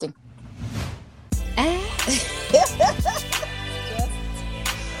just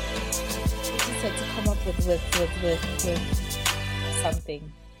had to come up with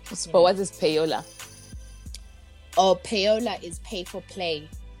something. But what is payola? Oh, payola is pay for play.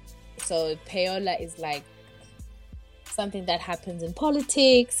 So payola is like something that happens in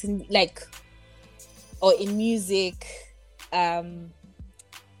politics, and like, or in music,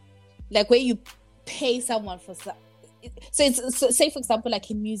 like where you pay someone for so it's say for example,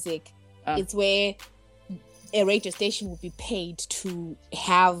 like in music, it's where a radio station would be paid to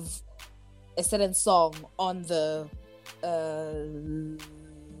have a certain song on the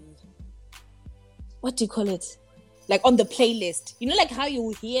what do you call it? Like on the playlist. You know, like how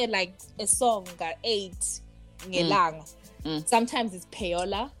you hear like a song got 8 ngelang. Sometimes it's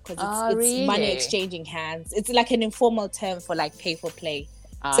payola because it's really? Money exchanging hands. It's like an informal term for like pay for play.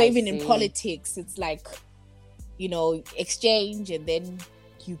 So even in politics, it's like, you know, exchange and then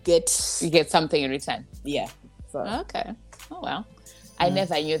you get something in return. Yeah. So. Okay. Oh well. I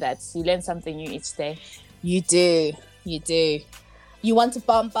never knew that. You learn something new each day. You do. You want to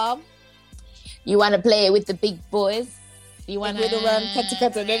bum? You want to play with the big boys? You want to run kata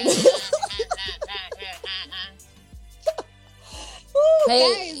guys.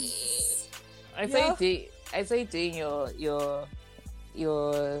 I saw you doing your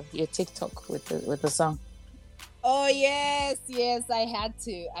TikTok with the song. Oh yes, I had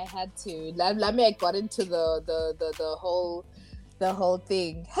to. I got into the whole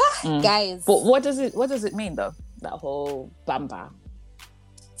thing. Guys. But what does it mean though? That whole bamba.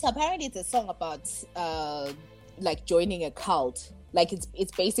 So apparently it's a song about like joining a cult. Like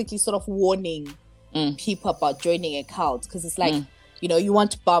it's basically sort of warning people about joining a cult, because it's like, you know, you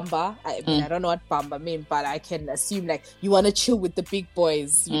want bamba. I mean, I don't know what bamba means, but I can assume like you want to chill with the big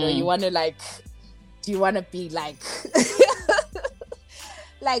boys. You know, you want to like, do you want to be like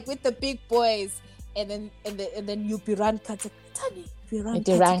like with the big boys, and then you be run kata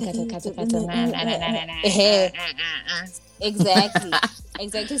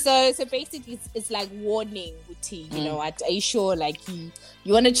exactly. So basically it's like warning, Uti, you know, are you sure like you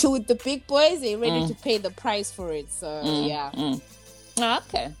want to chill with the big boys? Are you ready to pay the price for it? So yeah.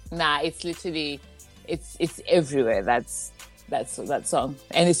 Okay. Nah, it's literally it's everywhere. That's that song,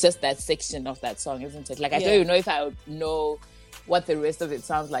 and it's just that section of that song, isn't it? Like I don't even know if I would know what the rest of it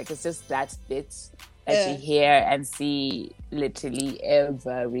sounds like. It's just that bit that you hear and see literally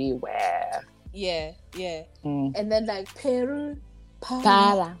everywhere. Yeah. And then like Peru,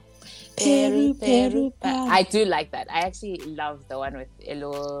 para. Peru. I do like that. I actually love the one with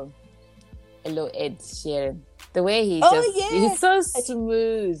Elo Ed Sheeran. The way he's so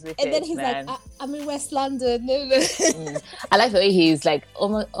smooth with and then he's man. Like, I'm in West London. I like the way he's like,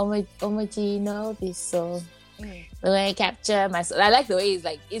 Omojino Biso. The way I capture my soul. I like the way he's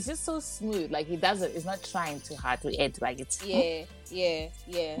like, it's just so smooth. Like it's not trying too hard to edit. Like it's yeah.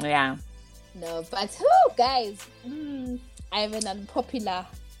 No, but guys, I have an unpopular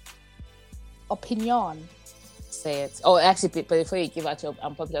opinion. Say it. Oh, actually, but before you give out your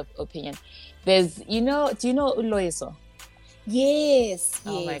unpopular opinion, there's, do you know Uloyiso? Yes.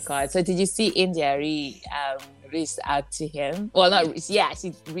 Oh my God. So did you see India reached out to him? Well, she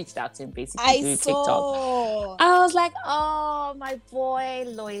reached out to him basically through TikTok. I was like, oh, my boy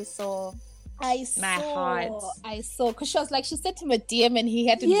Loyiso. I saw, because she sent him a DM and he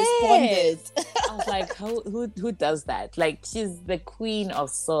hadn't responded. I was like, who does that? Like, she's the queen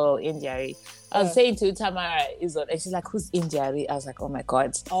of soul, India. I was saying to Tamara Izot, and she's like, who's India? I was like, oh my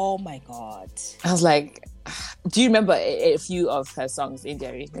God. I was like, do you remember a few of her songs,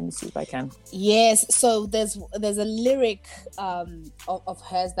 India? Let me see if I can. Yes, so there's a lyric of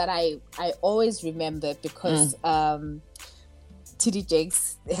hers that I always remember, because TD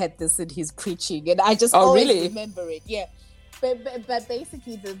Jakes had this in his preaching, and I just always remember it. Yeah, but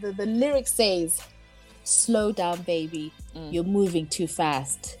basically the lyric says, "Slow down, baby. You're moving too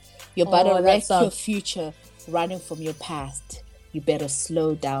fast. You're about to wreck your future, running from your past. You better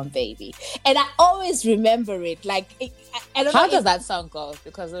slow down, baby." And I always remember it. Like, I don't know. How does that song go?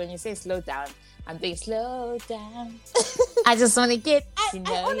 Because when you say slow down, I'm thinking slow down. I just want to get. I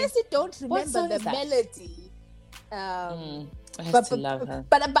honestly don't remember the melody. I have to love her.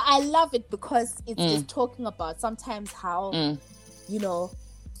 But I love it because it's just talking about sometimes how you know,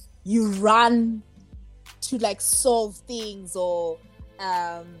 you run to like solve things, or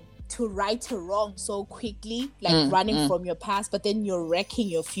to right a wrong so quickly, like running from your past, but then you're wrecking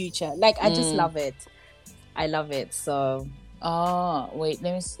your future. Like, I just love it. I love it. So wait,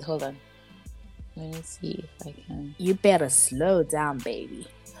 hold on, let me see if I can. You better slow down, baby.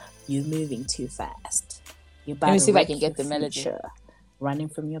 You're moving too fast. Let me see if I can get the melody. Running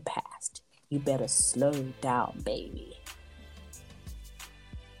from your past. you better slow down, baby.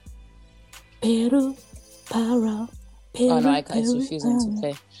 Peru, para, Peru, Oh no, it's Peru, refusing to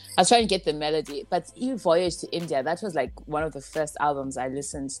play. I was trying to get the melody, but even Voyage to India, that was like one of the first albums I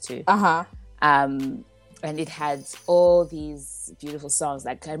listened to. And it had all these beautiful songs.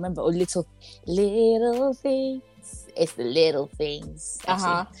 Like I remember, little things. It's the little things.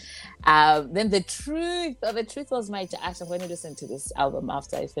 Then the truth was my Ash. I'm going to listen to this album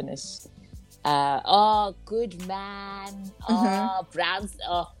after I finish. Good man. Browns.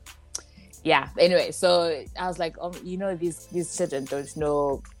 Yeah. Anyway, so I was like, these children don't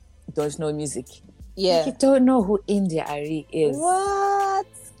know music. Yeah. Like, you don't know who India Arie is. What?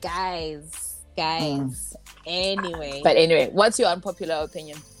 Guys. Anyway. But anyway, what's your unpopular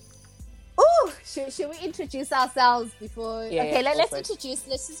opinion? Oh, should we introduce ourselves before? Yeah, okay, yeah, let's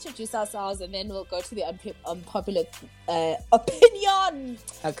introduce ourselves, and then we'll go to the unpopular opinion.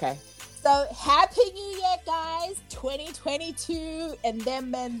 Okay. So, Happy New Year, guys! 2022, and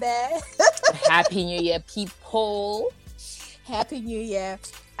them and there. Happy New Year, people! Happy New Year!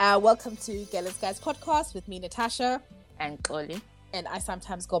 Welcome to Geller's Guys podcast with me, Natasha, and Colin. And I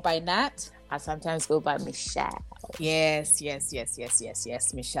sometimes go by Nat. I sometimes go by Michelle. Yes,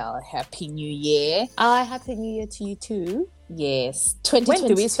 Michelle. Happy New Year. Happy New Year to you too. Yes. When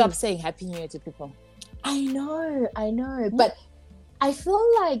do we stop saying Happy New Year to people? I know. But I feel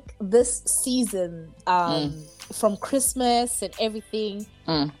like this season, from Christmas and everything,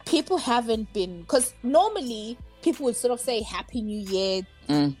 people haven't been... Because normally, people would sort of say Happy New Year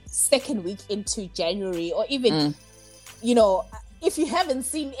second week into January, or even, if you haven't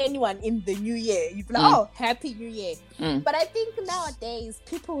seen anyone in the new year, you'd be like, oh, Happy New Year. But I think nowadays,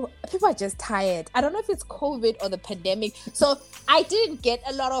 people are just tired. I don't know if it's COVID or the pandemic. So I didn't get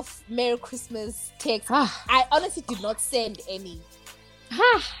a lot of Merry Christmas texts. I honestly did not send any.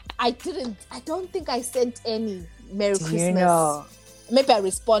 I don't think I sent any Merry Christmas. Maybe I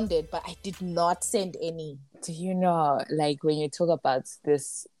responded, but I did not send any. Do you know, like when you talk about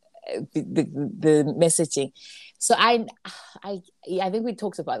this, the messaging, so I think we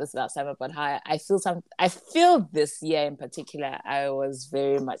talked about this last time about how I feel this year in particular I was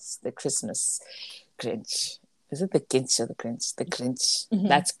very much the Christmas Grinch. Is it the Grinch or the Grinch? The Grinch.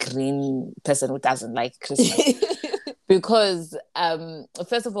 That green person who doesn't like Christmas. Because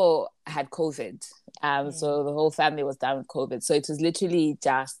first of all, I had COVID, so the whole family was down with COVID. So it was literally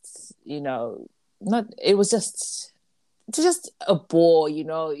just, it was just a bore,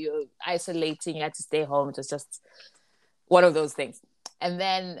 you're isolating, you had to stay home. It was just one of those things. And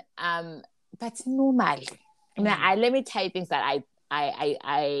then, but normally, let me tell you things that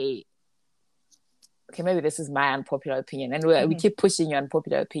I okay, maybe this is my unpopular opinion, and we keep pushing your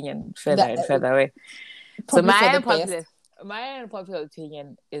unpopular opinion further and further away. So my unpopular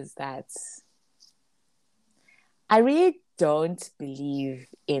opinion is that I really don't believe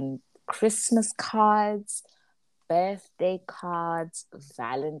in Christmas cards, birthday cards,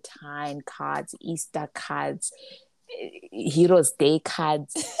 Valentine cards, Easter cards, Heroes Day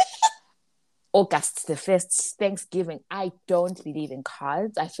cards, August the 1st, Thanksgiving. I don't believe in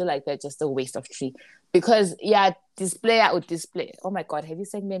cards. I feel like they're just a waste of tree. Because, display. Oh my God, have you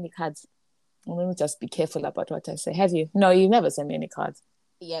sent me any cards? Let me just be careful about what I say. Have you? No, you never sent me any cards.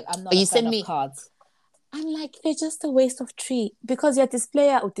 Yeah, I'm not a fan of cards. I'm like, they're just a waste of tree. Because your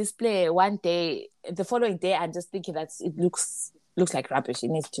display one day, the following day, I'm just thinking that it looks like rubbish. It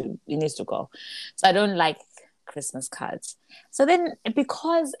needs to go. So I don't like Christmas cards. So then,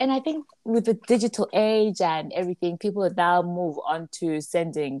 and I think with the digital age and everything, people now move on to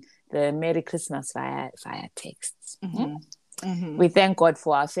sending the Merry Christmas via texts. We thank God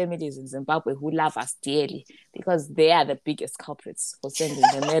for our families in Zimbabwe who love us dearly, because they are the biggest culprits for sending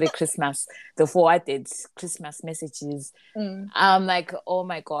the Merry Christmas, the forwarded Christmas messages. I'm like, oh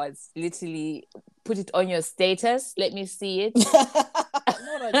my God, literally put it on your status. Let me see it.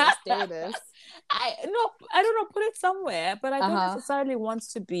 Not on your status. I don't know, put it somewhere, but I don't necessarily want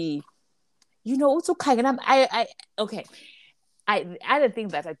to be, also kind of, okay. The other thing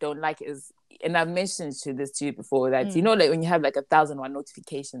that I don't like is, and I've mentioned this to you before, that like when you have like 1,001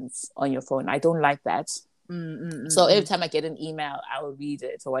 notifications on your phone, I don't like that. So every time I get an email, I will read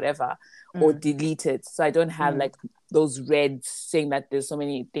it or whatever, or delete it. So I don't have like those reds saying that there's so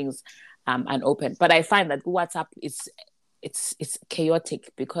many things unopened. But I find that WhatsApp it's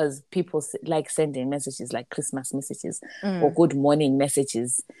chaotic, because people like sending messages like Christmas messages or good morning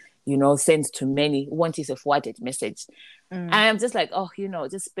messages, sent to many. One is a forwarded message. And I'm just like,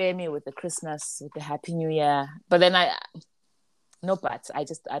 just spare me with the Christmas, with the Happy New Year. But then no buts. I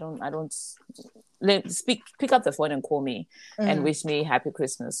don't pick up the phone and call me and wish me happy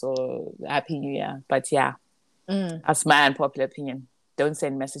Christmas or happy New Year. But yeah, that's my unpopular opinion. Don't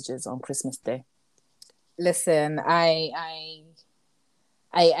send messages on Christmas Day. Listen, I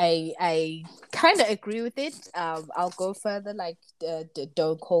kind of agree with it. I'll go further. Like,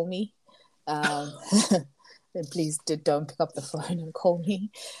 don't call me. Please don't pick up the phone and call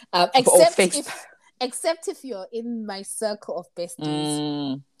me. Except if you're in my circle of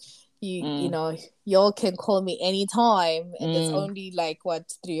besties. You know, y'all can call me anytime, and there's only like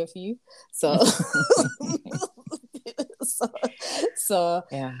 3 of you. So, so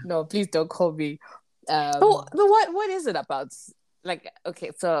yeah. No, please don't call me. But what is it about? Like,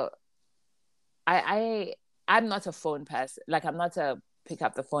 okay, so I'm not a phone person. Like, I'm not a pick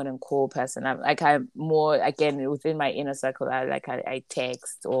up the phone and call person. I'm more, again, within my inner circle. I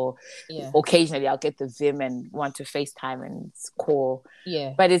text, or occasionally I'll get the Vim and want to FaceTime and call.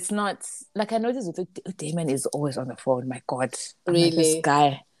 Yeah, but it's not like, I notice with Damon is always on the phone. My God, really, like, this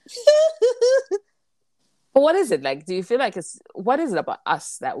guy. But what is it like? Do you feel like what is it about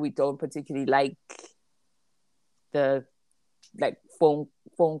us that we don't particularly like the phone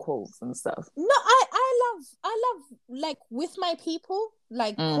calls and stuff? No, I love like, with my people,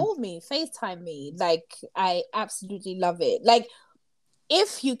 like, call me, FaceTime me. Like, I absolutely love it. Like,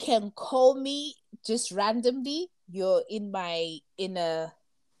 if you can call me just randomly, you're in my inner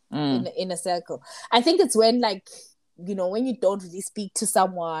circle. I think it's when, like, you know, when you don't really speak to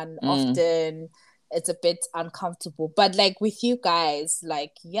someone often, it's a bit uncomfortable. But like with you guys,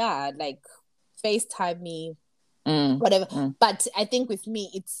 like, yeah, like, FaceTime me, whatever. But I think with me,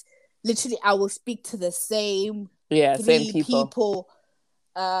 it's literally, I will speak to the same same people.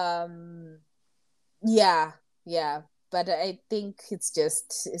 Yeah. But I think it's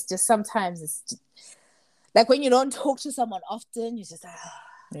just sometimes it's just, like, when you don't talk to someone often, you just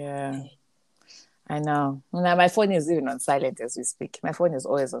okay. I know. Now my phone is even on silent as we speak. My phone is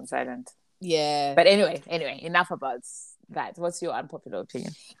always on silent. Yeah. But anyway, enough about that. What's your unpopular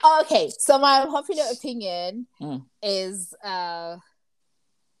opinion? Okay, so my unpopular opinion is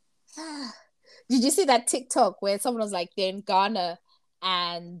did you see that TikTok where someone was like, they're in Ghana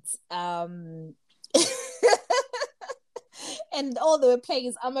and and all they were playing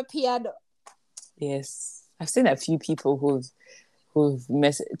is Amapiano. Yes, I've seen a few people who've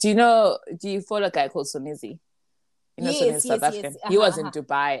messaged. Do you follow a guy called Sonizi? You know, yes, South African. He was in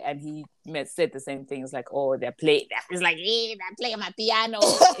Dubai and he said the same things, like, oh, they're playing. He's like, they're playing my piano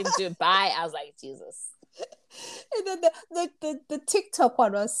in Dubai. I was like, Jesus. And then the TikTok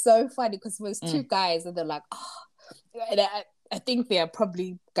one was so funny because it was two guys and they're like, oh, and I think they are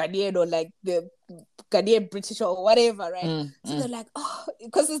probably Ghanaian or like the Ghanaian British or whatever, right? So they're like, oh,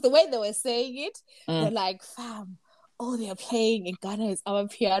 because it's the way they were saying it. They're like, fam, all they're playing in Ghana is our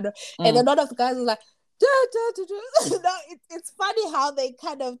piano. And then one of the guys was like, no, it's funny how they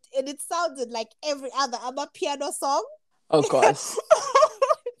kind of, and it sounded like every other piano song. Oh gosh.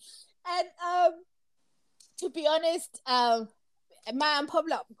 And to be honest, my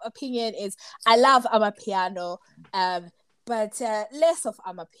unpopular opinion is I love Amapiano, but less of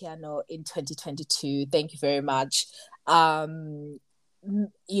Amapiano in 2022. Thank you very much. You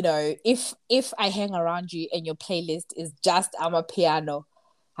know, if I hang around you and your playlist is just Amapiano,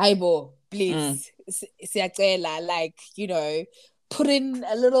 Haibo, please, like, you know, put in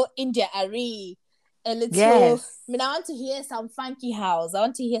a little India Ari, a little. Yes. I mean, I want to hear some funky house. I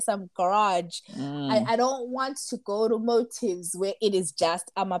want to hear some garage. I don't want to go to motives where it is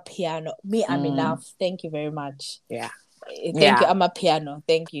just Amapiano. I'm enough. Thank you very much. Yeah. Thank you, Amapiano.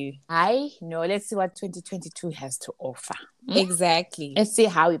 Thank you. I know. Let's see what 2022 has to offer. Exactly. Let's see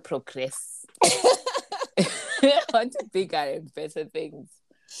how we progress. On to bigger and better things.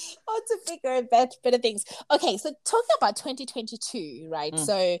 Better things. Okay, so talking about 2022, right?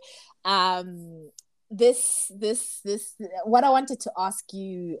 So, this what I wanted to ask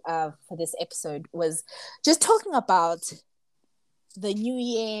you for this episode was just talking about the new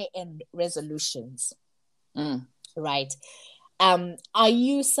year and resolutions, right? Are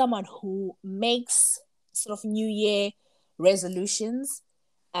you someone who makes sort of new year resolutions?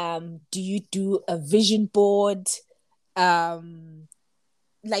 Do you do a vision board?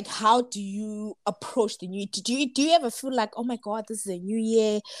 Like, how do you approach the new? Do you ever feel like, oh my God, this is a new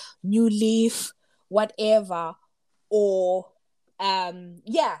year, new leaf, whatever? Or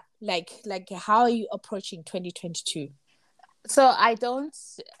like how are you approaching 2022? So I don't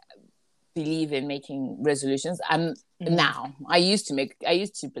believe in making resolutions. Now I used to be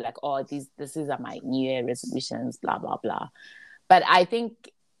like, oh, this is my new year resolutions, blah blah blah. But I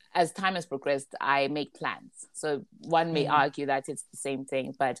think as time has progressed, I make plans. So one may argue that it's the same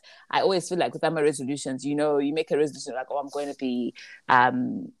thing, but I always feel like with my resolutions, you know, you make a resolution like, oh, I'm going to be,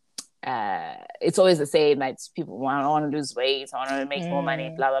 it's always the same. Like people want, I want to lose weight, I want to make more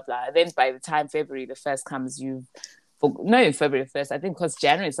money, blah, blah, blah. Then by the time February the 1st comes, February 1st, I think because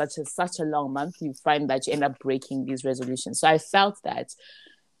January is such a long month, you find that you end up breaking these resolutions. So I felt that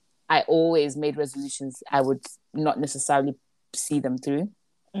I always made resolutions, I would not necessarily see them through.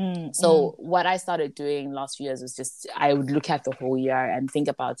 So what I started doing last few years was just, I would look at the whole year and think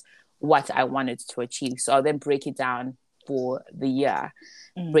about what I wanted to achieve. So I'll then break it down for the year,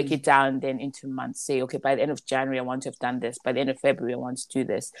 break it down then into months, say, okay, by the end of January, I want to have done this. By the end of February, I want to do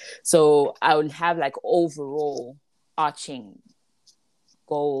this. So I would have like overall arching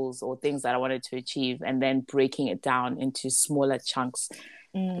goals or things that I wanted to achieve, and then breaking it down into smaller chunks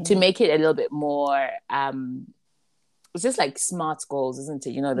to make it a little bit more, it's just like SMART goals, isn't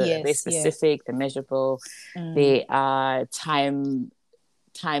it? You know, they're specific, they're measurable, they are time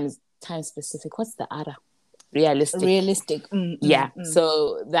specific. What's the other? Realistic.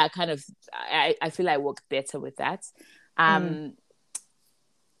 So that kind of, I feel I work better with that.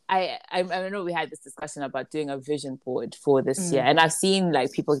 I know we had this discussion about doing a vision board for this year, and I've seen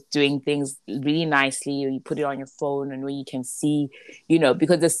like people doing things really nicely. You put it on your phone and where you can see, you know,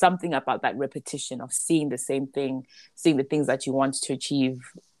 because there's something about that repetition of seeing the same thing, seeing the things that you want to achieve,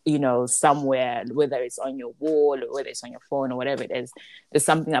 you know, somewhere, whether it's on your wall or whether it's on your phone or whatever it is. There's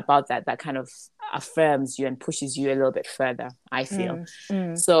something about that kind of affirms you and pushes you a little bit further, I feel.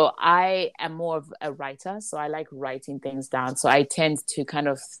 So I am more of a writer, so I like writing things down. So I tend to kind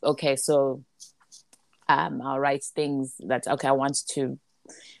of, okay, so I'll write things that, okay, I want to,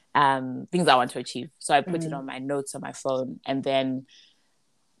 things I want to achieve. So I put it on my notes on my phone, and then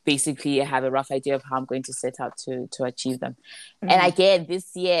basically I have a rough idea of how I'm going to set out to achieve them. And again,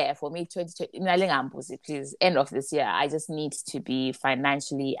 this year for me, 2020, please, end of this year, I just need to be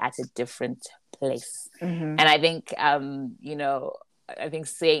financially at a different place. And I think, you know, I think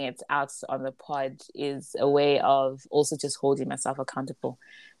saying it out on the pod is a way of also just holding myself accountable.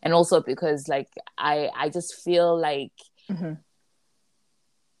 And also because like, I just feel like,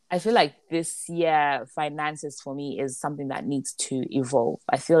 I feel like this year, finances for me is something that needs to evolve.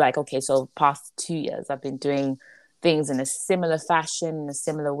 I feel like, okay, so past 2 years, I've been doing things in a similar fashion, in a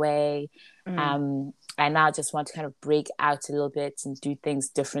similar way. I now just want to kind of break out a little bit and do things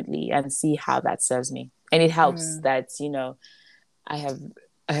differently and see how that serves me. And it helps that, you know, I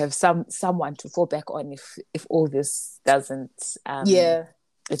have someone to fall back on if all this doesn't,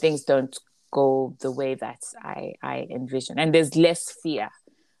 if things don't go the way that I envision. And there's less fear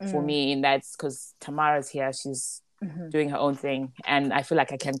for me in that, because Tamara's here, she's doing her own thing, and I feel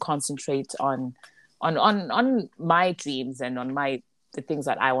like I can concentrate on my dreams and on the things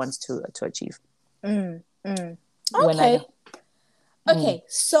that I want to achieve. Okay.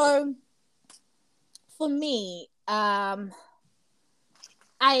 So for me, I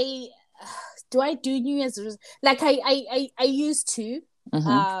do New Year's, like I used to.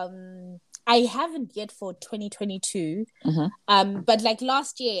 I haven't yet for 2022. But like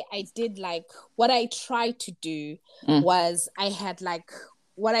last year, I did like, what I tried to do was I had like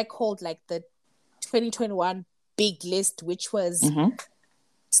what I called like the 2021 big list, which was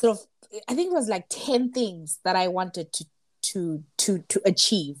sort of, I think it was like 10 things that I wanted to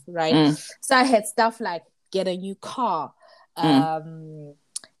achieve, right? So I had stuff like get a new car, and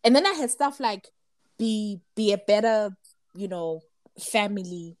then I had stuff like be a better, you know,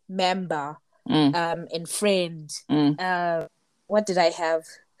 family member, and friend. What did I have?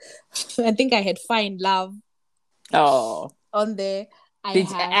 I think I had find love on there.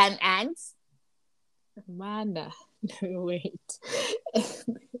 And Mana. No, wait.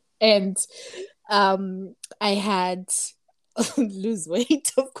 And I had lose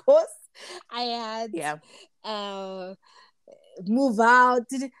weight, of course. I had move out.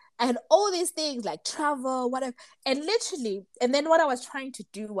 I had all these things like travel, whatever. And literally, and then what I was trying to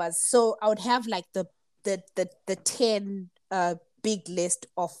do was, so I would have like the 10 big list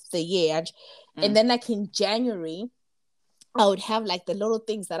of the year. And then like in January, I would have like the little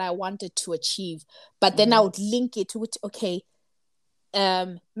things that I wanted to achieve. But then I would link it to it, okay,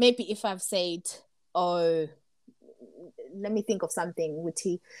 maybe if I've said, oh, let me think of something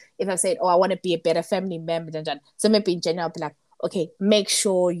witty. If I've said, oh, I want to be a better family member, so maybe in January I'll be like, okay, make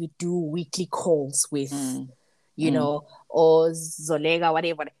sure you do weekly calls with, you know, or Zolega,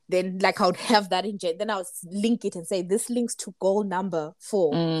 whatever. Then like I would have that in January. Then I would link it and say, this links to goal number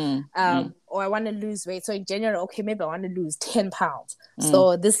 4. Or I want to lose weight. So in January, okay, maybe I want to lose 10 pounds.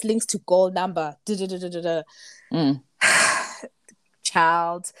 So this links to goal number.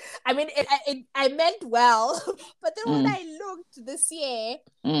 child. I mean, I meant well, but then when Mm. I looked this year,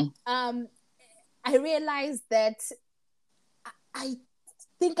 Mm. I realized that I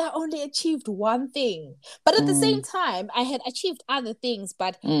think I only achieved one thing. But at the same time, I had achieved other things.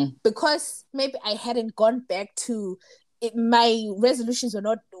 But because maybe I hadn't gone back to it, my resolutions were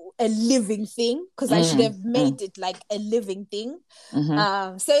not a living thing, because I should have made it like a living thing.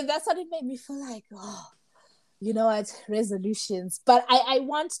 So that's what it made me feel like, oh, you know what, resolutions. But I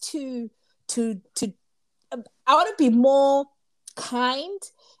want to I want to be more kind,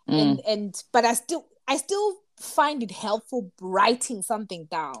 and but I still find it helpful writing something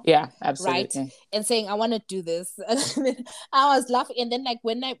down. Yeah, Right, absolutely. and saying I want to do this. And then I was laughing, and then like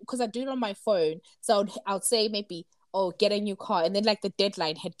because I do it on my phone, so I would say maybe, oh, get a new car, and then like the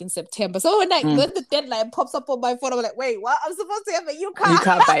deadline had been September, so when the deadline pops up on my phone, I'm like, wait, what? I'm supposed to have a new car. You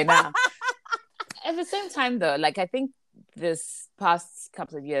can't buy now. At the same time, though, like I think this past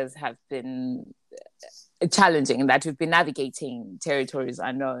couple of years have been challenging in that we've been navigating territories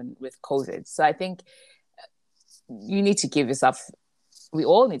unknown with COVID. So I think you need to give yourself, we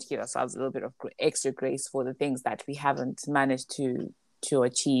all need to give ourselves a little bit of extra grace for the things that we haven't managed to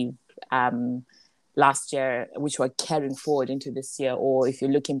achieve last year, which we're carrying forward into this year. Or if you're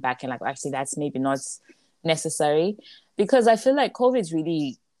looking back and like, actually, that's maybe not necessary, because I feel like COVID's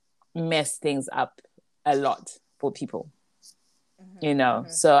really messed things up a lot for people, you know.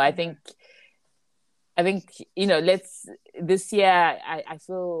 So I think you know, this year I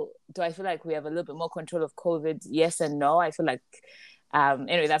feel like we have a little bit more control of COVID? Yes and no. I feel like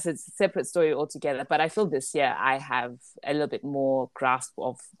anyway, that's a separate story altogether, but I feel this year I have a little bit more grasp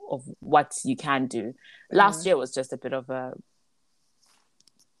of what you can do. Last year was just a bit of a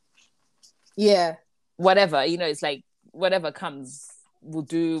whatever, you know. It's like whatever comes will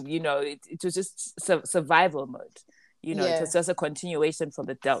do, you know. It was just survival mode, you know. It was just a continuation from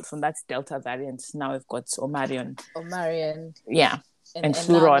that Delta variant. Now we've got Omarion. Yeah. And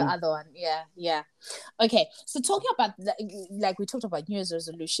now the other one. Okay, so talking about like we talked about New Year's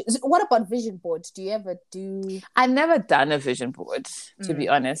resolutions, what about vision board? Do you ever do? I've never done a vision board, to be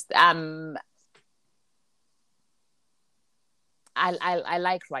honest. I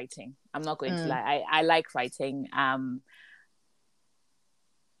like writing. I'm not going to lie. I like writing.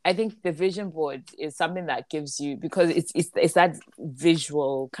 I think the vision board is something that gives you, because it's that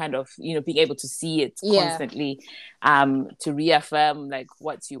visual kind of, you know, being able to see it constantly, to reaffirm like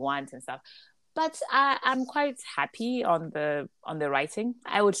what you want and stuff. But I'm quite happy on the writing.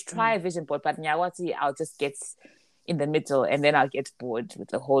 I would try a vision board, but Nyawati, I'll just get in the middle, and then I'll get bored with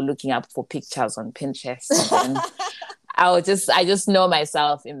the whole looking up for pictures on Pinterest. And I just know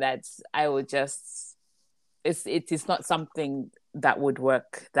myself in that I would just, it is not something that would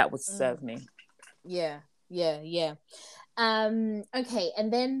work, that would serve me. Okay,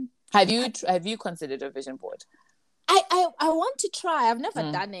 and then have you considered a vision board? I want to try. I've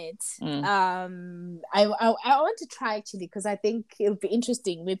never done it. I want to try, actually, because I think it'll be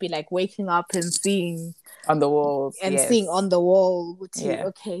interesting. Maybe like waking up and seeing on the walls, seeing on the wall.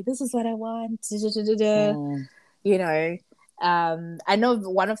 Okay, this is what I want. You know, I know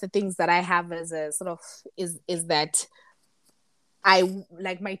one of the things that I have as a sort of is that I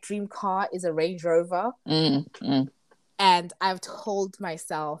like, my dream car is a Range Rover, and I've told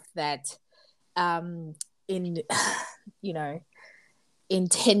myself that in you know, in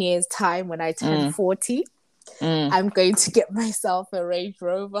 10 years time, when I turn 40, I'm going to get myself a Range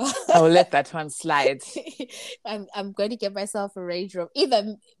Rover. I'll let that one slide. I'm going to get myself a Range Rover.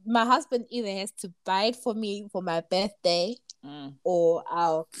 Either my husband has to buy it for me for my birthday, or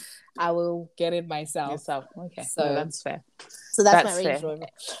I will get it myself. Okay, so no, that's fair. So that's my Range Rover.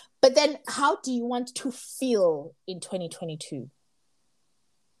 But then, how do you want to feel in 2022?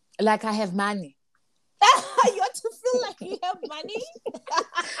 Like I have money. You want to feel like you have money?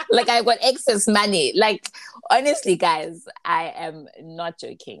 Like I've got excess money. Like, honestly, guys, I am not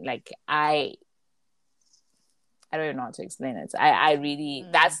joking. Like I don't even know how to explain it. I really,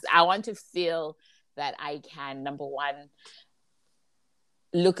 I want to feel that I can, number one,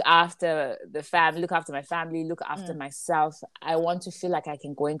 look after the family, look after my family, look after myself. I want to feel like I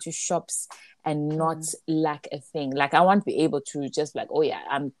can go into shops and not lack a thing. Like I want to be able to just like, oh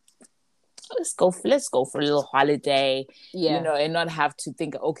yeah, let's go for a little holiday, you know, and not have to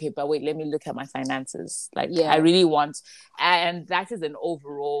think, okay, but wait, let me look at my finances. Like I really want, and that is an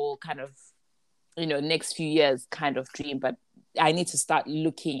overall kind of, you know, next few years kind of dream, but I need to start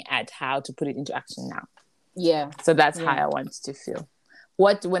looking at how to put it into action now. So that's how I want to feel.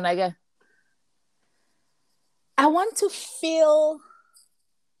 What, when I get, I want to feel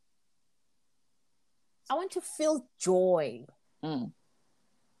joy.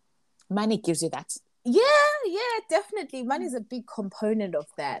 Money gives you that. Yeah, definitely. Money is a big component of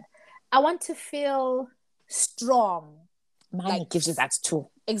that. I want to feel strong. Money gives you that too.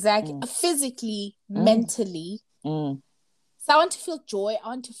 Exactly. Physically, mentally. So I want to feel joy. I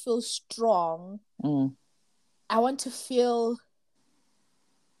want to feel strong. I want to feel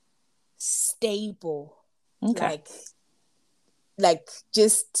stable. Okay. Like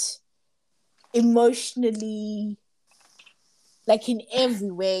just emotionally, like in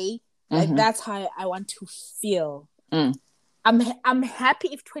every way. Like that's how I want to feel. I'm happy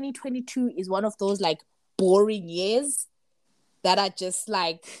if 2022 is one of those like boring years that are just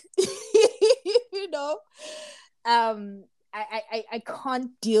like you know, I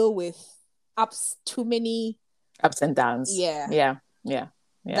can't deal with too many ups and downs. Yeah.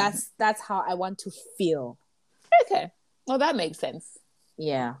 That's how I want to feel. Okay, well, that makes sense.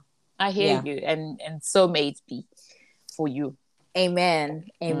 Yeah, I hear you, and so may it be for you. Amen.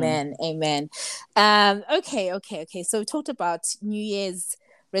 Okay. So we talked about New Year's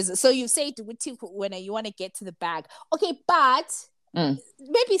so you say when you want to get to the bag. Okay, but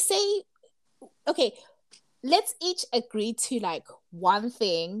maybe say, okay, let's each agree to like one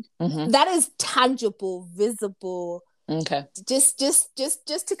thing that is tangible, visible. Okay. Just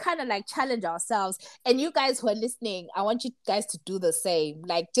to kind of like challenge ourselves. And you guys who are listening, I want you guys to do the same.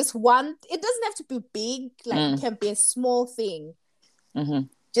 Like just one, it doesn't have to be big, like it can be a small thing.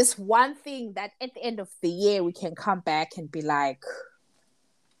 Just one thing that at the end of the year we can come back and be like,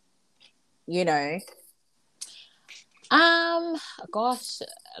 you know. Gosh,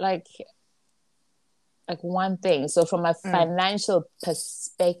 like one thing. So from a financial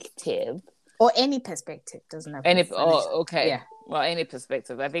perspective, or any perspective, doesn't have any. Oh, okay. Yeah. Well, any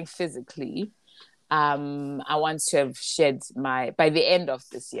perspective. I think physically, I want to have shed by the end of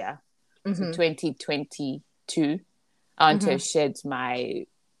this year, so 2022. I want to have shed my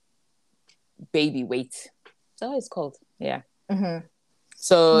baby weight. Is that what it's called? Yeah.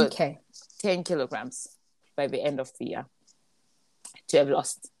 So 10 kilograms by the end of the year to have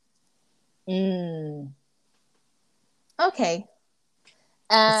lost. Okay.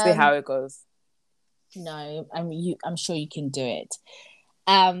 Let's see how it goes. No, I'm sure you can do it.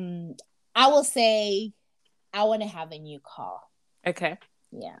 I will say I want to have a new car. Okay.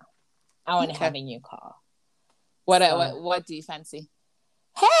 Yeah. I want to have a new car. What do you fancy?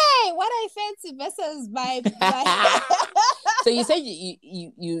 Hey, what I fancy versus my So you said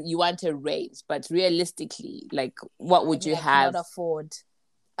you want a range, but realistically, like what would you have? I cannot afford.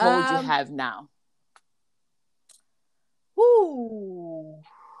 What would you have now? Ooh.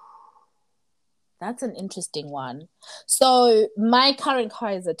 That's an interesting one. So my current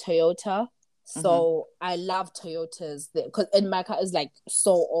car is a Toyota. So I love Toyotas and my car is like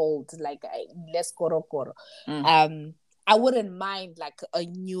so old, like less koro. I wouldn't mind like a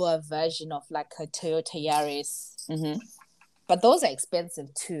newer version of like a Toyota Yaris, but those are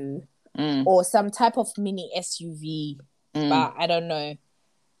expensive too, or some type of mini SUV. But I don't know.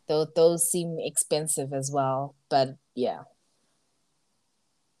 Those seem expensive as well. But yeah.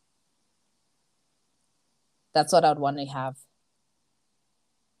 That's what I'd want to have.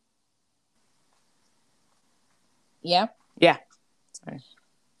 Yeah? Yeah. Sorry.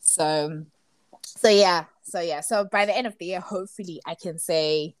 So yeah. So by the end of the year, hopefully I can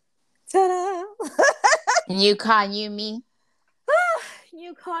say, ta-da! New car, new me.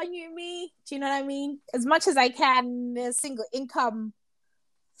 New car, new me. Do you know what I mean? As much as I can, single income.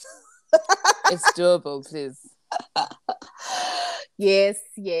 It's doable, please. Yes.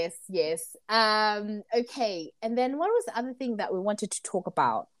 Okay. And then what was the other thing that we wanted to talk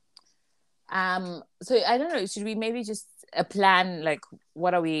about? So I don't know, should we maybe just a plan, like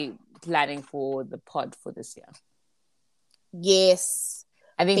what are we planning for the pod for this year? Yes.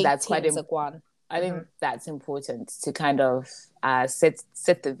 I think that's quite important. I think that's important to kind of set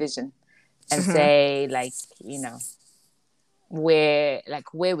the vision and say, like, you know, where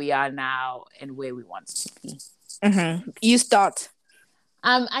we are now and where we want to be. You start.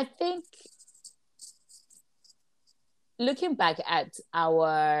 I think looking back at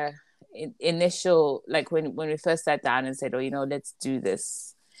our initial, like when we first sat down and said, oh, you know, let's do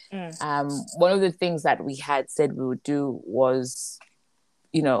this. One of the things that we had said we would do was,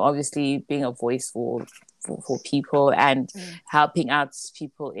 you know, obviously being a voice for people and helping out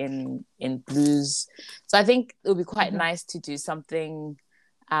people in blues. So I think it would be quite nice to do something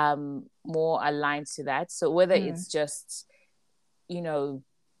more aligned to that. So whether it's just, you know,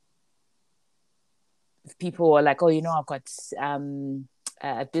 if people are like, oh, you know, I've got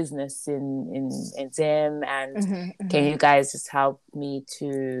a business in Zim, and can you guys just help me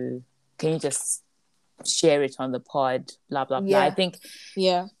can you just share it on the pod, blah blah blah. I think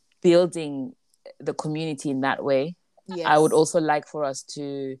building the community in that way. Yes. I would also like for us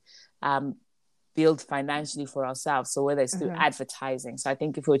to build financially for ourselves. So whether it's through advertising. So I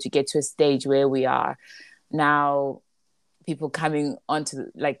think if we were to get to a stage where we are now, people coming onto,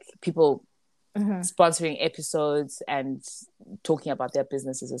 like, people sponsoring episodes and talking about their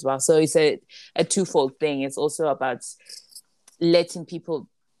businesses as well. So it's a twofold thing. It's also about letting people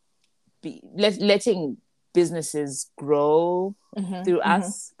letting businesses grow through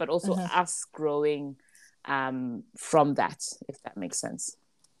us, but also us growing from that, if that makes sense.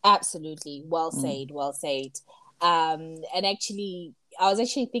 Absolutely. Well said. Well said. And actually, I was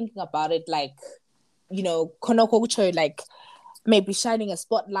actually thinking about it, like, you know, konokocho, like maybe shining a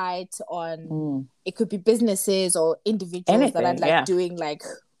spotlight on, it could be businesses or individuals that are like doing like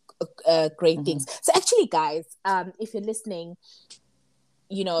great things. So actually, guys, if you're listening,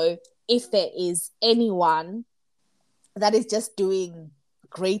 you know, if there is anyone that is just doing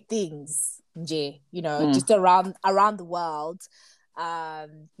great things, you know, just around the world,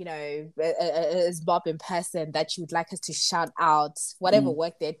 you know, as Bob in person, that you would like us to shout out, whatever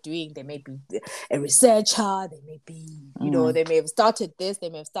work they're doing. They may be a researcher, they may be, you know, they may have started this, they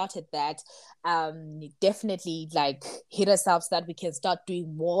may have started that. Definitely like hit us up so that we can start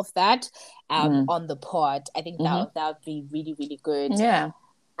doing more of that on the pod. I think that would be really, really good. Yeah.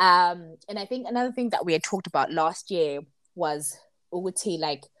 And I think another thing that we had talked about last year was, Uguti,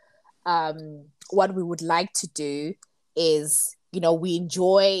 like, what we would like to do is, you know, we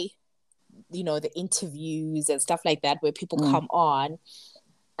enjoy, you know, the interviews and stuff like that where people come on,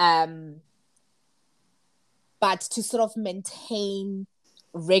 but to sort of maintain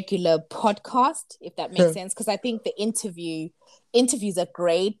regular podcast, if that makes sense, because I think the interviews are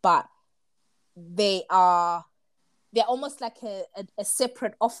great, but they're almost like a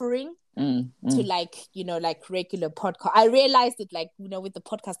separate offering to, like, you know, like regular podcast. I realized it, like, you know, with the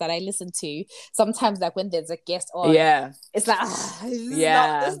podcast that I listen to, sometimes like when there's a guest on, it's like,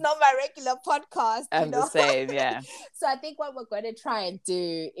 this is not my regular podcast. I'm the same, yeah. So I think what we're going to try and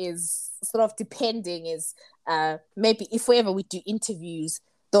do is sort of maybe if we do interviews,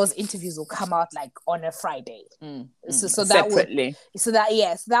 those interviews will come out like on a Friday. So that separately.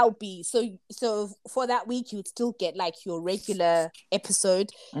 That would be so for that week you would still get like your regular episode,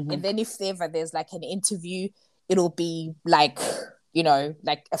 and then if ever there's like an interview, it'll be like, you know,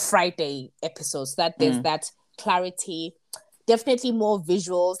 like a Friday episode, so that there's that clarity. Definitely more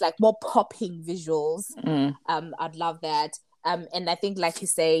visuals, like more popping visuals. I'd love that. And I think, like you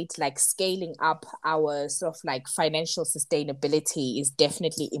said, like scaling up our sort of like financial sustainability is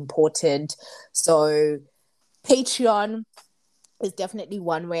definitely important. So Patreon is definitely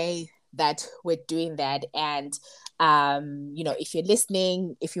one way that we're doing that. And, you know, if you're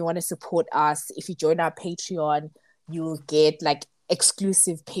listening, if you want to support us, if you join our Patreon, you'll get like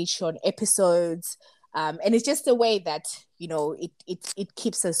exclusive Patreon episodes. And it's just a way that, you know, it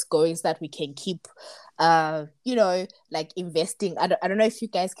keeps us going so that we can keep, you know, like investing. I don't know if you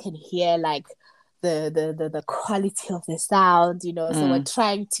guys can hear like the quality of the sound, you know. So we're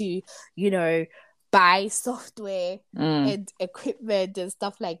trying to, you know, buy software and equipment and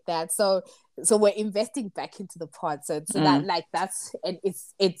stuff like that. So we're investing back into the pod. So that, like, that's, and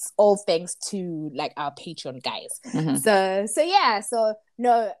it's all thanks to like our Patreon guys. So yeah. So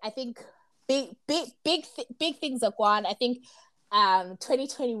no, I think big things are gone. I think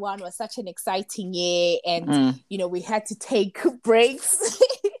 2021 was such an exciting year, and you know, we had to take breaks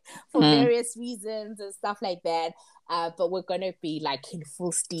for various reasons and stuff like that, but we're gonna be like in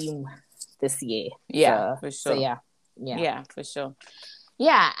full steam this year. For sure. So yeah, for sure.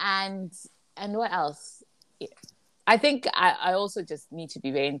 Yeah. And what else? I think I also just need to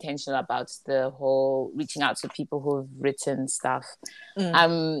be very intentional about the whole reaching out to people who've written stuff.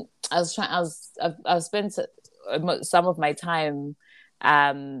 I've spent some of my time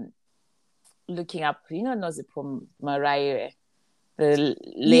looking up, you know, Nozipo Mariah, the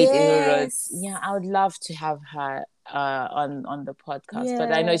lady who wrote. Yeah, I would love to have her on the podcast,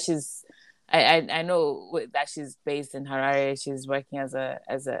 but I know I know that she's based in Harare. She's working as a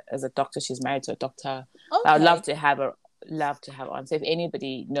doctor. She's married to a doctor. Okay. I would love to have her on. So if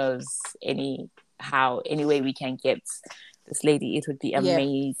anybody knows any way we can get this lady, it would be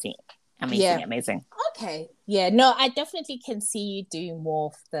amazing. Amazing. Okay. Yeah. No, I definitely can see you doing more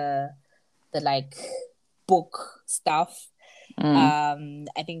of the like book stuff. I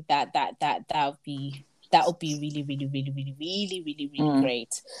think that would be really, really, really, really, really, really, really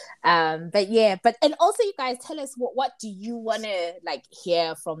great. But and also, you guys, tell us what do you want to like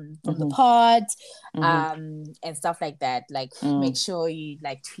hear from the pod, and stuff like that. Like, make sure you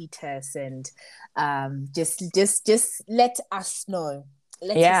like tweet us and just let us know.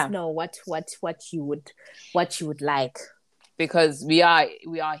 let us Yeah, know what you would like. because we are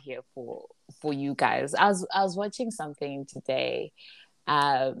here for you guys. I was watching something today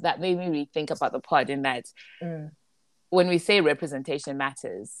that made me rethink about the pod, in that when we say representation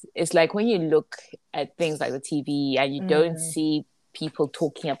matters, it's like when you look at things like the TV and you don't see people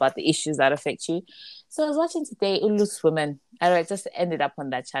talking about the issues that affect you. So I was watching today Ulus Women. I just ended up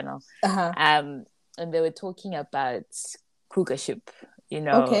on that channel. And they were talking about cougarship,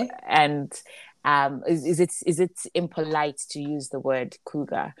 Okay. and is it impolite to use the word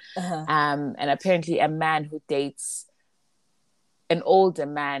cougar? And apparently a man who dates an older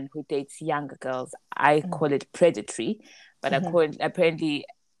man who dates younger girls, I call it predatory, but apparently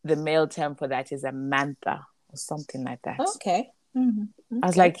the male term for that is a mantha or something like that. Okay. Okay. I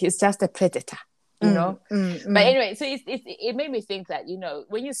was like, it's just a predator, But anyway, so it made me think that,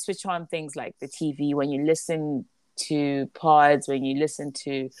 when you switch on things like the TV, when you listen to pods, when you listen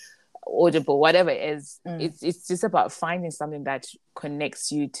to Audible, whatever it is, it's just about finding something that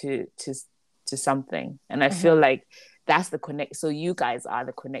connects you to something. And I feel like that's the connect. So you guys are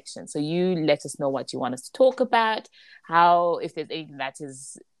the connection. So you let us know what you want us to talk about, if there's anything that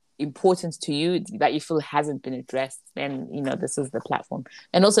is important to you that you feel hasn't been addressed, then this is the platform.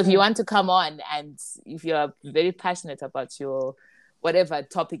 And also, if you want to come on, and if you're very passionate about your whatever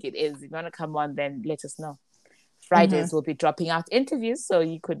topic it is, if you want to come on, then let us know. Fridays we'll be dropping out interviews, so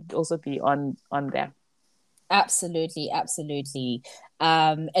you could also be on there. Absolutely. And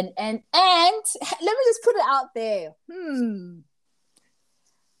let me just put it out there.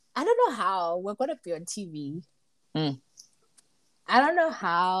 I don't know how we're gonna be on TV. I don't know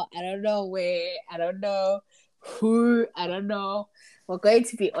how. I don't know where. I don't know who. I don't know. We're going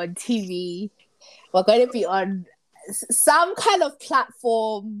to be on TV. We're going to be on some kind of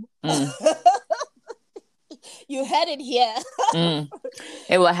platform. You heard it here.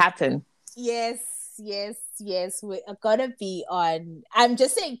 It will happen. Yes. We are gonna be on. I'm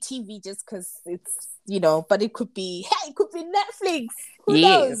just saying TV just because it's but it could be Netflix. Who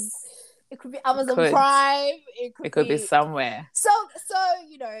knows? It could be Amazon Prime. It could be somewhere. So some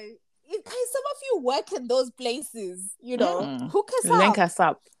of you work in those places. Hook us up. Link us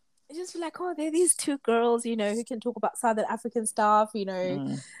up. Just be like, oh, they're these two girls, who can talk about Southern African stuff.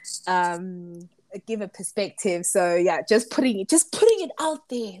 Give a perspective. So yeah, just putting it out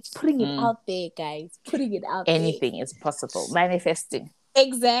there. Putting it out there, guys. Putting it out Anything is possible. Manifesting.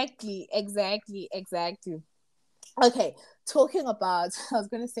 Exactly. Okay, talk about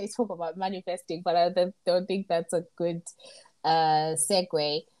manifesting, but I don't think that's a good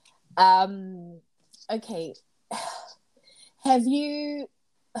segue. Okay, have you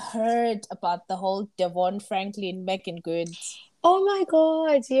heard about the whole Devon Franklin Megan Good? Oh my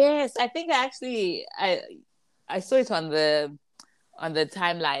God, yes. I think I saw it on the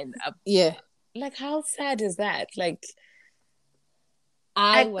timeline. Yeah. Like, how sad is that? Like,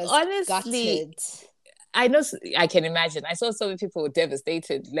 I was honestly gutted. I know, I can imagine. I saw so many people were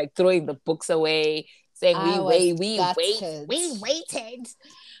devastated, like throwing the books away, saying we waited.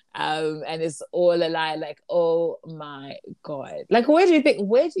 And it's all a lie. Like, oh my God. Like, where do you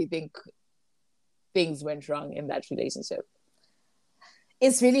think things went wrong in that relationship?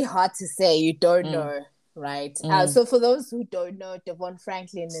 It's really hard to say. You don't know, right? So for those who don't know, Devon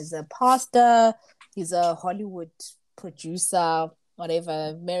Franklin is a pastor. He's a Hollywood producer,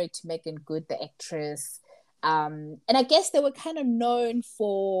 whatever, married to Megan Good, the actress. And I guess they were kind of known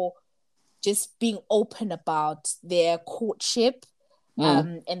for just being open about their courtship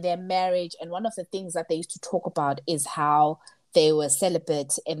and their marriage. And one of the things that they used to talk about is how they were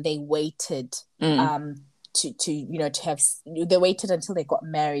celibate and they waited to have, they waited until they got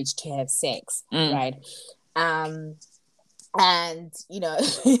married to have sex, right? And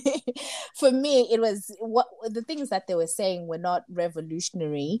for me, it was what the things that they were saying were not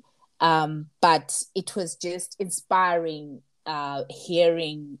revolutionary, but it was just inspiring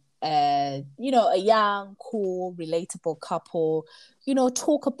hearing a young, cool, relatable couple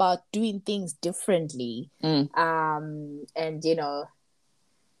talk about doing things differently. And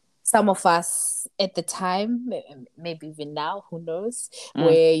some of us at the time, maybe even now, who knows,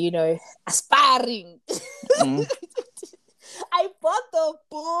 were aspiring. I bought the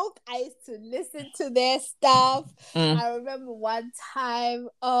book. I used to listen to their stuff. I remember one time,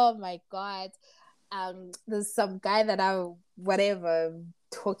 oh my God, there's some guy that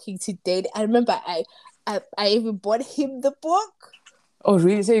talking to date. I remember I even bought him the book. Oh,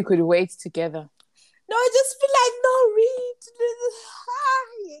 really? So you could wait together? No, I just feel like, no, read.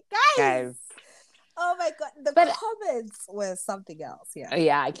 Guys. Oh my God. The comments were something else. Yeah.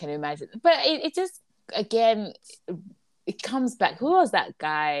 Yeah, I can imagine. But it just, again, it comes back. Who was that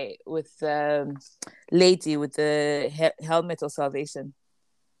guy with the lady with the helmet of salvation?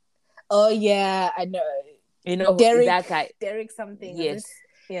 Oh yeah, I know. You know that guy. Derek something. Yes, is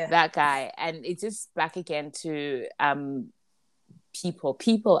it? Yeah. That guy. And it's just back again to people.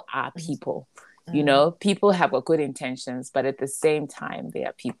 People are people. You know, people have got good intentions, but at the same time, they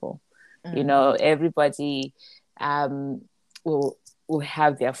are people. You know, everybody will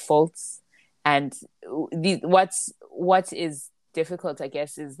have their faults, and what is difficult, I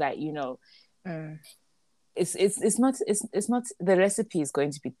guess, is that, you know, it's not the recipe is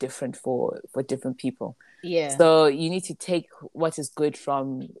going to be different for different people. Yeah. So you need to take what is good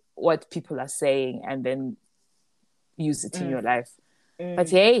from what people are saying and then use it in your life. But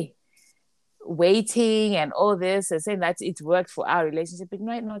hey, waiting and all this and saying that it worked for our relationship, it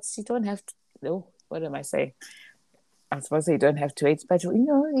might not. You don't have to. No, what am I saying? I'm supposed to say you don't have to wait, but you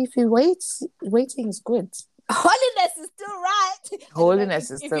know, if you wait, waiting is good. Holiness is still right. Holiness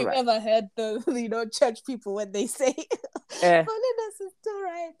is still right. If you've ever heard the church people when they say holiness is still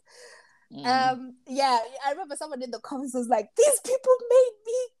right. Yeah, I remember someone in the comments was like, "These people made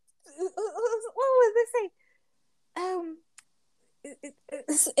me." What was they saying?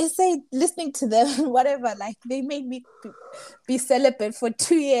 It's like listening to them, whatever. Like they made me be celibate for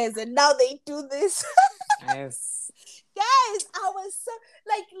 2 years, and now they do this. Yes, guys, I was so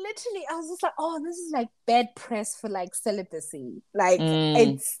like literally, I was just like, oh, this is like bad press for like celibacy. Like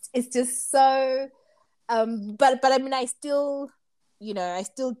it's just so. But I mean, I still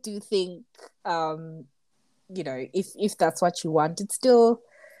do think, you know, if that's what you want, I'm still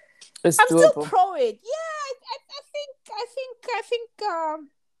pro it. Yeah,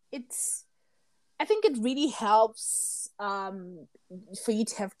 I think it really helps for you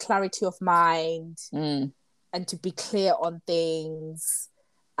to have clarity of mind and to be clear on things,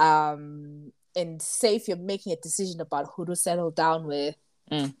 and say if you're making a decision about who to settle down with,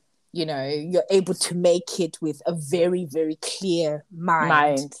 you know, you're able to make it with a very, very clear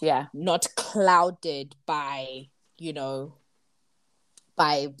mind, not clouded by, you know,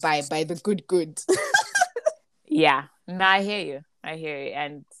 by the good. Yeah, no, I hear you,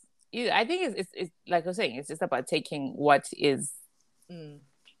 and I think it's like I was saying, it's just about taking what is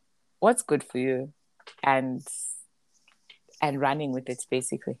what's good for you and running with it,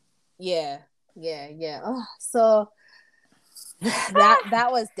 basically. Yeah. Oh, so that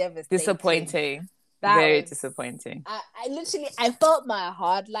was devastating. Disappointing. Very disappointing. I literally, I felt my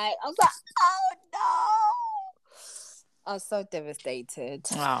heart, like I was like, oh no, I was so devastated.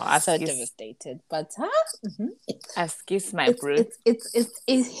 Oh, so devastated. But excuse my bro.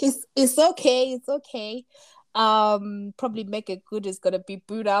 It's okay. It's okay. Probably Make It Good is gonna be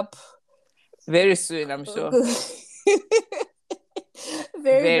boot up very soon, I'm sure.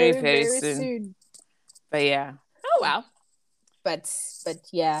 very soon. But yeah. Oh wow. But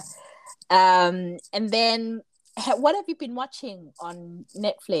yeah. And then what have you been watching on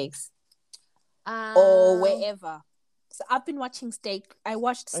Netflix or wherever? So I've been watching I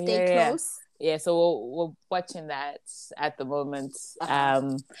watched Stay Close. Yeah, so we're watching that at the moment. So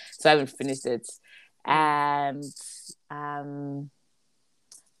I haven't finished it. And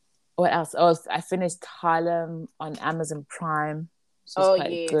what else? Oh, I finished Harlem on Amazon Prime. Which is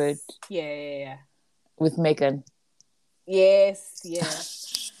quite good. Yeah. With Megan. Yes.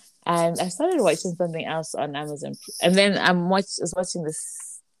 And I started watching something else on Amazon. And then I was watching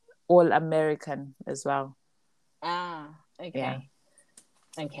this All American as well. Ah, okay. Yeah.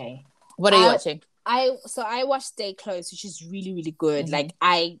 Okay. What are you watching? I watched Stay Close, which is really, really good. Like,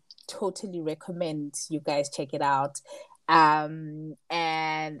 I totally recommend you guys check it out. And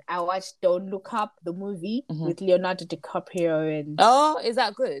I watched Don't Look Up, the movie with Leonardo DiCaprio. And oh, is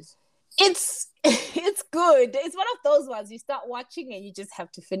that good? It's good. It's one of those ones you start watching and you just have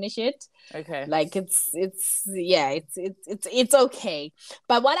to finish it. Okay. Like it's okay.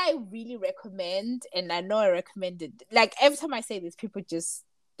 But what I really recommend, and I know I recommended, like every time I say this, people just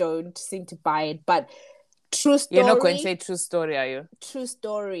don't seem to buy it. But True Story. You're not going to say True Story, are you? True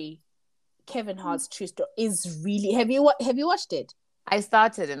Story. Kevin Hart's True Story is really. Have you watched it? I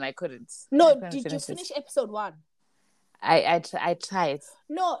started and I couldn't. No, did you finish episode 1? I tried.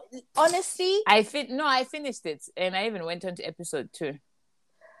 No, honestly, I finished it, and I even went on to episode 2.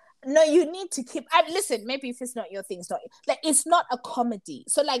 No, you need to keep. Listen, maybe if it's not your thing, it's not like it's not a comedy.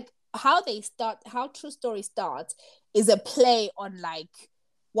 So like how True Story starts is a play on like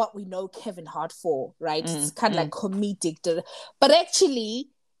what we know Kevin Hart for, right? It's kind of like comedic, but actually,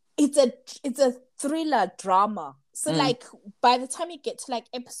 it's a thriller drama. So like by the time you get to like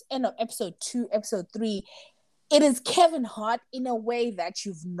end of episode 2, episode 3. it is Kevin Hart in a way that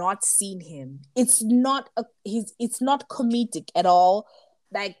you've not seen him. It's not comedic at all.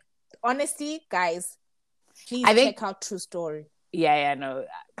 Like, honestly, guys, please check out True Story. Yeah, no,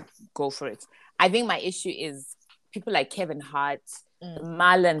 go for it. I think my issue is people like Kevin Hart, the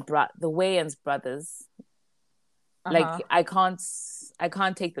Wayans brothers. Like, I can't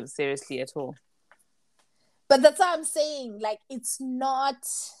take them seriously at all. But that's what I'm saying. Like, it's not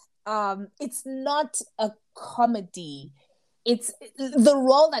a comedy. It's the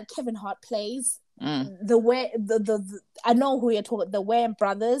role that Kevin Hart plays. The way the I know who you're talking. The Wayans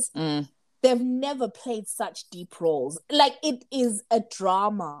brothers. They've never played such deep roles. Like, it is a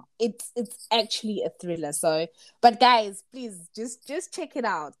drama. It's actually a thriller. So, but guys, please just check it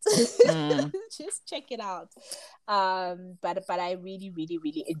out. Just check it out. But I really, really,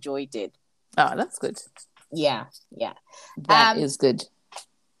 really enjoyed it. Oh, that's good. Yeah. That is good.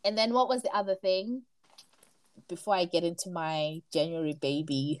 And then what was the other thing? Before I get into my January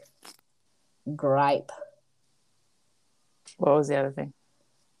baby gripe. What was the other thing?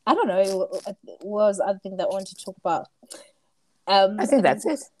 I don't know. What was the other thing that I wanted to talk about? I think that's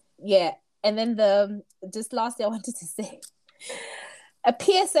it. Yeah. And then just lastly, I wanted to say a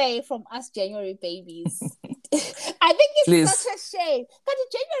PSA from us January babies. I think it's such a shame. But the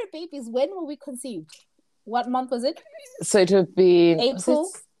January babies, when were we conceived? What month was it? So it would be April?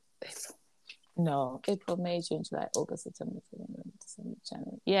 No, April, May, June, July, August, September, December,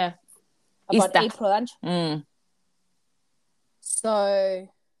 January. Yeah. About April lunch. So,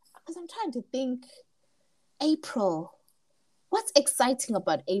 because I'm trying to think, April. What's exciting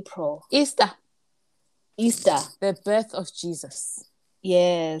about April? Easter. The birth of Jesus.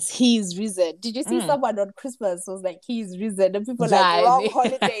 Yes, he's risen. Did you see someone on Christmas was like, he's risen? And people like, wrong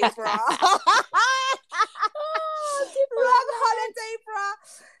holiday, bro. Wrong holiday, bro.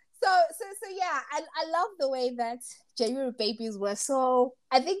 So yeah, I love the way that January babies were. So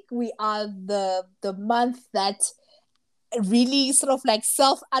I think we are the month that really sort of like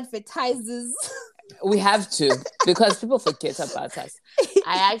self-advertises. We have to, because people forget about us.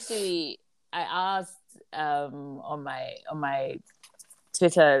 I asked on my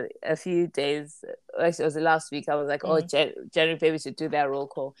Twitter a few days, actually it was last week, I was like, January baby should do their roll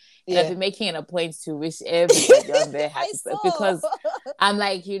call. And I've been making it a point to wish everybody on their happy birthday, because I'm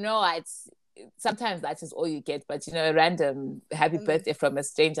like, it's sometimes that is all you get, but a random happy birthday from a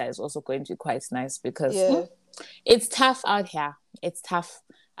stranger is also going to be quite nice, because it's tough out here. It's tough.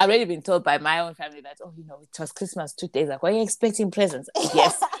 I've already been told by my own family that, it was Christmas 2 days ago. Are you expecting presents?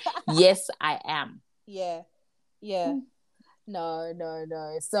 Yes, I am. Yeah.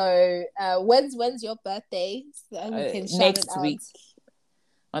 No. So, when's your birthday? So we can next week,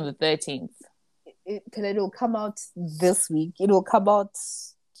 on the 13th. It'll come out this week. It'll come out.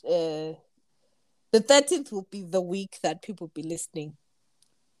 The 13th will be the week that people will be listening.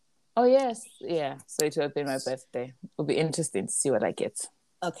 Oh yes, yeah. So it will be my birthday. It'll be interesting to see what I get.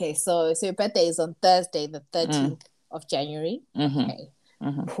 Okay, so your birthday is on Thursday, the 13th of January. Okay,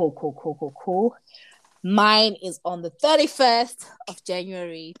 cool. Mine is on the 31st of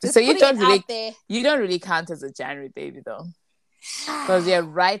January. Just so you don't really count as a January baby though, because you're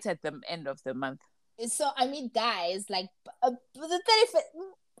right at the end of the month. So I mean, guys, like the 31st,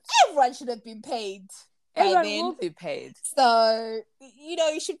 everyone should have been paid. Everyone will be paid. So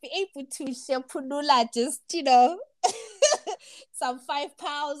you should be able to shapunula just some £5,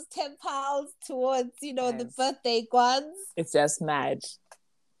 £10 towards the birthday ones. It's just mad.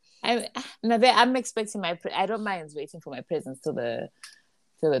 I'm expecting I don't mind waiting for my presents till the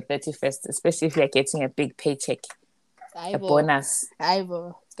 31st, especially if you're getting a big paycheck, a bonus.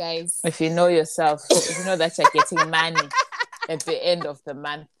 Guys. If you know yourself, if you know that you're getting money at the end of the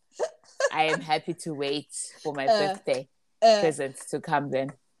month, I am happy to wait for my birthday presents to come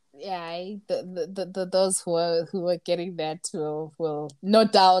then. Yeah, those who are getting that will no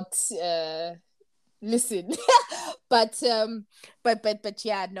doubt listen. but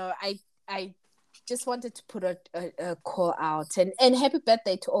yeah, no, I just wanted to put a call out and happy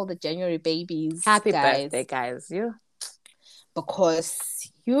birthday to all the January babies. Happy birthday, guys! You, because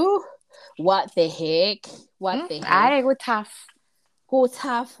what the heck? I go tough.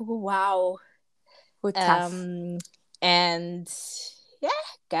 Wow. Go tough. And yeah,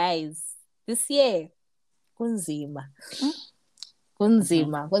 guys, this year kunzima.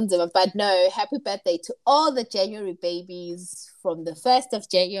 But no, happy birthday to all the January babies from the 1st of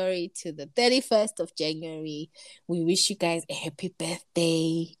January to the 31st of January. We wish you guys a happy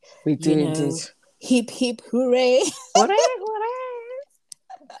birthday. We do indeed. Hip hip hooray. Hooray.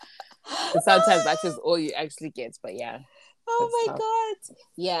 Sometimes that is all you actually get, but yeah. Oh my God.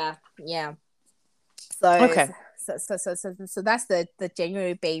 Yeah. Okay. So that's the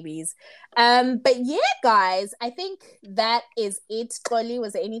January babies. But yeah, guys, I think that is it. Xoli,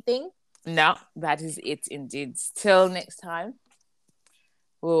 was there anything? No, that is it indeed. Till next time,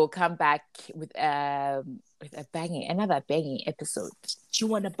 we'll come back with another banging episode. Do you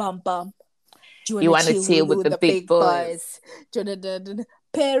want to bum? Do you want to chill with the big boys? Do you want to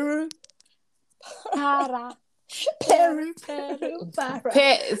Peru? Para. Peru, para.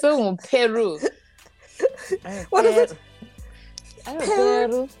 So Peru. What is it?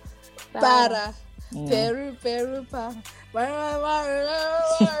 Peru. Para. Peru, para.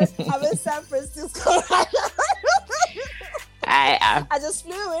 I'm in San Francisco. I just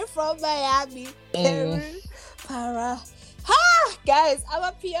flew away from Miami. Peru, para. Ha! Guys, I'm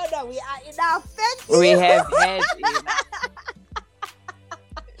a Fiona. We are enough. Thank you. We have had enough.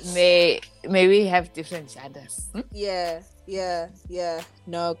 May we have different genders. Yeah.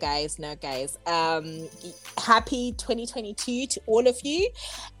 No, guys. Happy 2022 to all of you.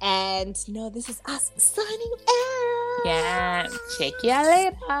 And no, this is us signing out. Yeah. Check you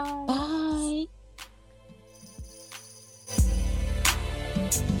later. Bye.